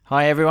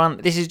Hi everyone,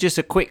 this is just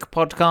a quick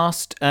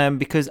podcast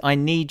because I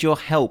need your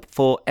help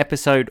for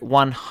episode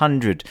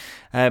 100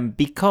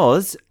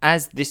 because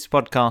as this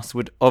podcast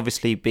would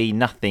obviously be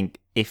nothing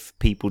if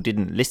people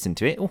didn't listen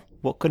to it. Oh,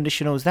 what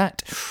conditional is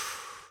that?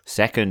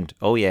 Second,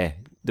 oh yeah,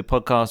 the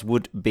podcast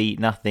would be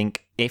nothing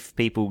if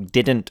people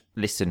didn't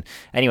listen.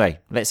 Anyway,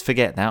 let's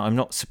forget that. I'm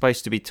not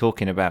supposed to be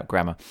talking about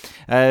grammar.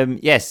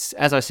 Yes,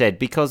 as I said,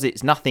 because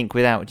it's nothing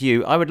without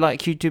you, I would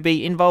like you to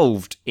be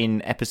involved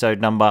in episode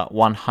number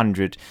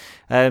 100.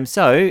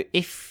 So,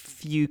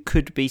 if you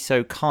could be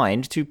so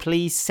kind to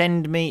please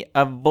send me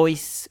a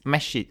voice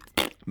message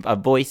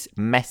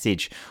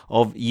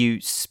of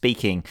you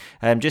speaking.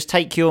 Just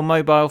take your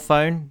mobile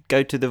phone,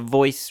 go to the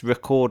voice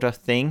recorder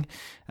thing,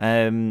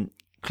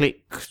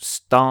 click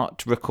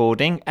start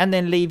recording, and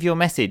then leave your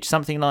message.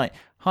 Something like,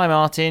 "Hi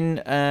Martin,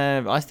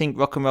 I think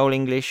Rock and Roll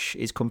English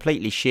is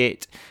completely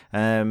shit,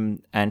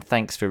 and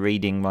thanks for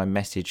reading my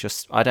message."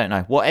 Just, I don't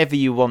know, whatever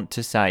you want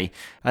to say.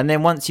 And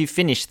then once you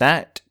finish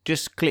that,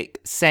 just click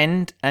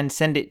send and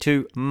send it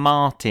to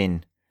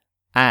Martin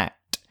at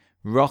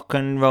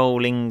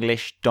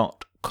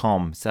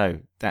rockandrollenglish.com. So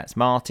that's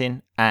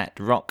Martin at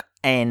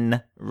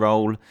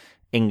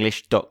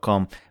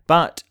rocknrollenglish.com.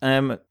 But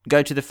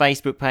go to the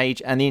Facebook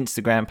page and the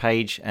Instagram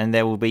page, and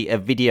there will be a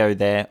video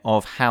there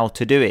of how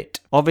to do it.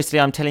 Obviously,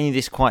 I'm telling you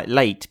this quite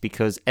late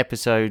because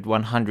episode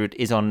 100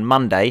 is on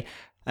Monday.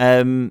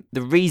 The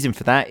reason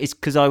for that is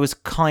because I was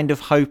kind of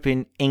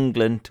hoping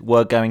England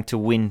were going to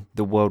win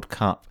the World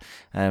Cup,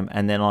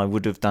 and then I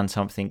would have done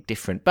something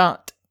different.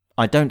 But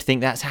I don't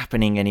think that's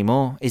happening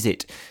anymore, is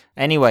it?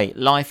 Anyway,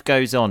 life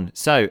goes on.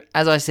 So,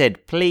 as I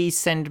said, please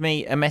send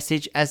me a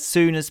message as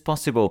soon as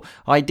possible.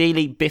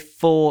 Ideally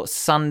before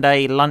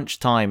Sunday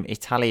lunchtime,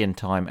 Italian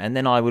time. And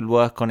then I will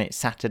work on it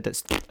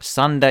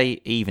Sunday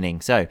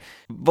evening. So,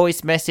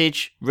 voice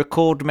message,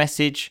 record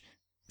message,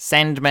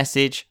 send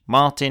message,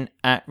 Martin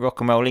at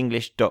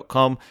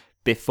rockandrollenglish.com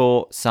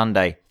before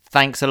Sunday.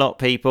 Thanks a lot,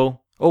 people.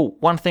 Oh,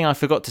 one thing I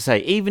forgot to say,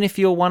 even if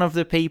you're one of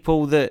the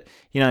people that,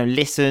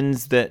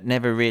 listens, that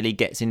never really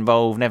gets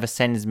involved, never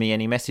sends me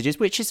any messages,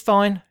 which is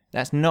fine.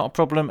 That's not a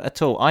problem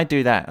at all. I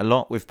do that a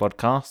lot with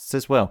podcasts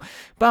as well.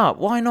 But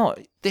why not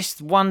this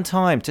one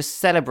time to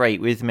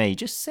celebrate with me?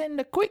 Just send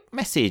a quick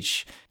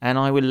message and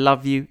I will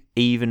love you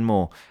even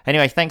more.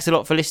 Anyway, thanks a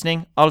lot for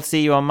listening. I'll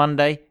see you on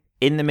Monday.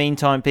 In the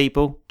meantime,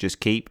 people, just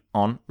keep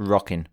on rocking.